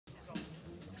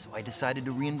So I decided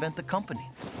to reinvent the company.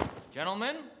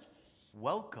 Gentlemen,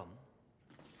 welcome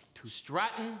to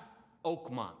Stratton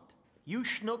Oakmont. You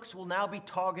schnooks will now be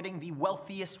targeting the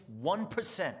wealthiest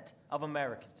 1% of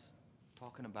Americans.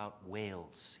 Talking about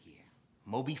whales here.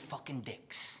 Moby fucking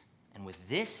dicks. And with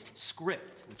this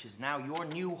script, which is now your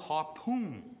new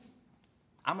harpoon,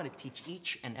 I'm gonna teach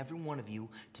each and every one of you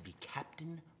to be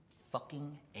Captain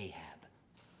fucking Ahab.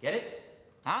 Get it?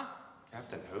 Huh?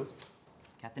 Captain who?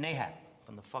 Captain Ahab.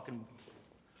 From the fucking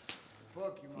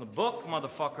book. From the book,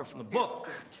 motherfucker, from the book.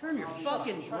 Turn your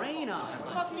fucking brain on.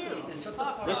 Fuck you.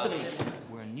 Listen to me.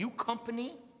 We're a new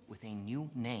company with a new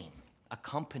name. A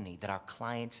company that our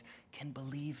clients can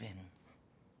believe in.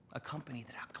 A company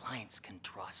that our clients can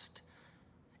trust.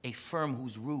 A firm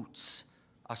whose roots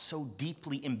are so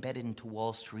deeply embedded into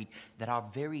Wall Street that our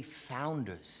very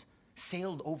founders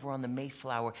sailed over on the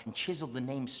Mayflower and chiseled the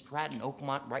name Stratton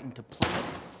Oakmont right into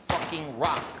Plymouth fucking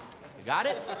Rock. You got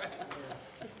it?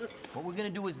 What we're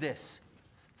gonna do is this.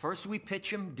 First, we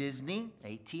pitch them Disney,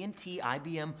 AT&T,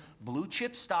 IBM, blue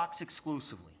chip stocks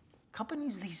exclusively.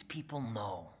 Companies these people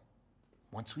know.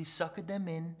 Once we've suckered them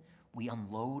in, we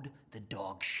unload the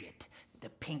dog shit, the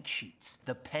pink sheets,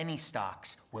 the penny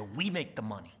stocks, where we make the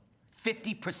money.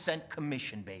 50%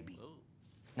 commission, baby. Ooh.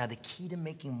 Now, the key to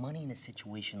making money in a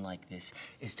situation like this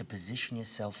is to position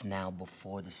yourself now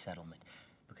before the settlement.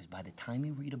 Because by the time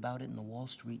you read about it in the Wall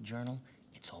Street Journal,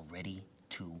 it's already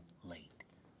too late.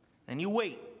 And you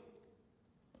wait.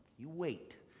 You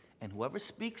wait. And whoever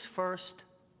speaks first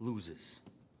loses.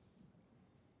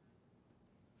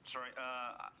 Sorry,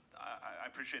 I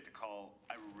appreciate the call.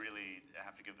 I really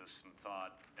have to give this some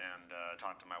thought and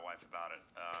talk to my wife about it.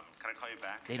 Can I call you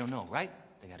back? They don't know, right?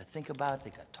 They gotta think about it. They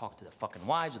gotta talk to their fucking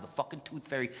wives or the fucking tooth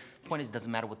fairy. Point is, it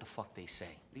doesn't matter what the fuck they say.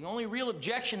 The only real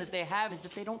objection that they have is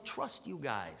that they don't trust you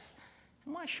guys.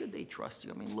 And why should they trust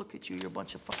you? I mean, look at you. You're a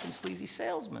bunch of fucking sleazy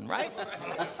salesmen, right?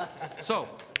 So,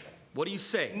 what do you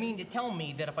say? You mean to tell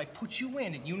me that if I put you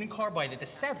in at Union Carbide at a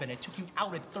 7 and took you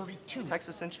out at 32?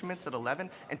 Texas Instruments at 11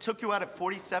 and took you out at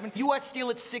 47? U.S. Steel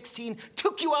at 16,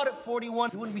 took you out at 41.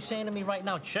 You wouldn't be saying to me right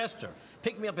now, Chester,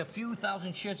 pick me up a few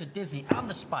thousand shares at Disney on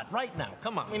the spot right now.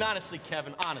 Come on. I mean, honestly,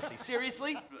 Kevin, honestly,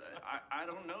 seriously? I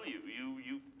don't know you.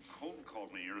 You cold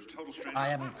called me. You're a total stranger. I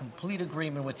am in complete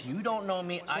agreement with you. You don't know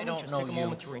me. I don't just know take a you.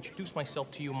 moment to reintroduce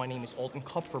myself to you. My name is Alden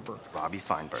Kupferberg. Robbie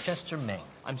Feinberg. Chester Ming.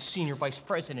 I'm Senior Vice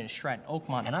President of Stratton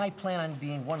Oakmont. And I plan on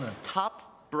being one of the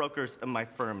Top brokers of my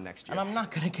firm next year. And I'm not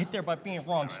going to get there by being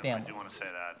wrong, I Stanley. do want to say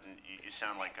that. You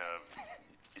sound like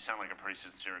a pretty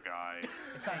sincere guy.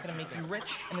 It's not going to make you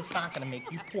rich, and it's not going to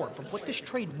make you poor. But what this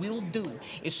trade will do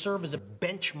is serve as a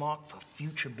Benchmark for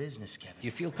future business, Kevin. Do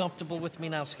you feel comfortable with me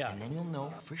now, Scott? And then you'll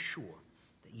know for sure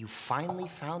that you finally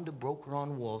found a broker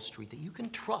on Wall Street that you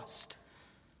can trust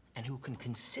and who can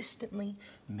consistently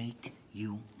make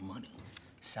you money.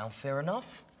 Sound fair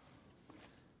enough?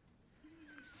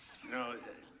 No,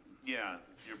 yeah,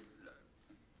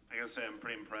 I gotta say I'm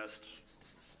pretty impressed.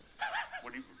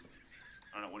 What do you?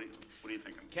 I don't know. What are you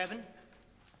thinking, Kevin?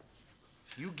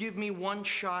 You give me one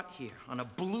shot here on a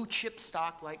blue chip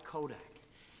stock like Kodak.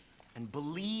 And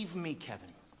believe me, Kevin,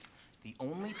 the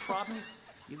only problem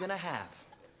you're gonna have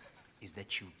is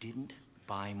that you didn't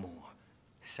buy more.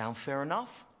 Sound fair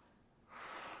enough?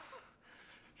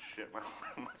 Shit,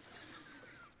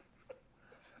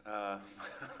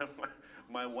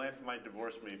 my wife might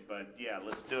divorce me, but yeah,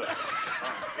 let's do it.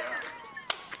 Oh, yeah.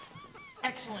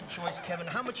 Excellent choice, Kevin.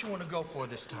 How much you want to go for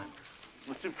this time?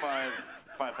 Let's do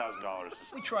 $5,000.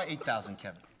 We try 8,000,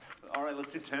 Kevin. All right,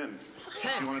 let's do 10.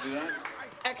 10. You want to do that?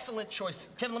 Excellent choice.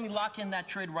 Kevin, let me lock in that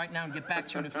trade right now and get back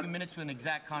to you in a few minutes with an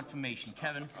exact confirmation,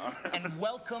 Kevin. Right. And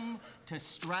welcome to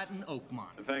Stratton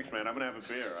Oakmont. Thanks, man. I'm going to have a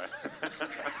beer.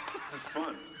 It's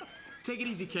fun. Take it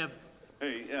easy, Kev.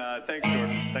 Hey, thanks,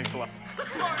 Jordan. Thanks a lot.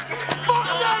 Fuck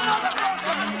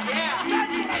that motherfucker!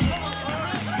 Yeah!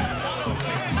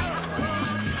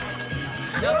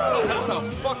 What a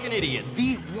fucking idiot.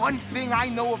 The one thing I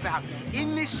know about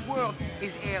in this world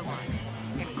is airlines.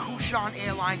 And Kushan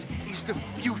Airlines is the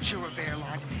future of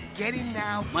airlines. Get in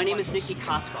now. My name is Nikki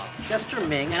Koskov. Chester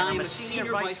Ming, And I am a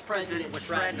Senior Vice President with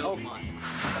Stratton Oakmont.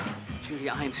 Judy,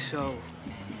 I am so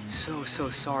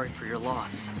sorry for your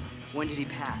loss. When did he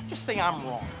pass? Just say I'm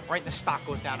wrong, right? The stock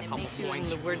goes down a It couple makes you, in points.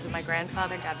 the words of my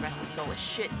grandfather, God rest his soul, a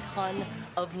shit ton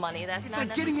of money. That's It's not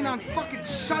like getting in on necessarily- fucking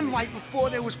sunlight before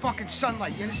there was fucking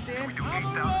sunlight. You understand?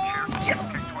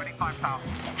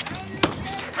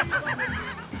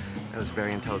 That was a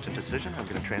very intelligent decision. I'm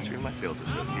going to transfer you to my sales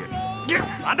associate. Yeah,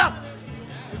 Rhonda!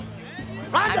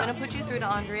 I'm gonna put you through to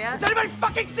Andrea. Has anybody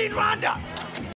fucking seen Rhonda?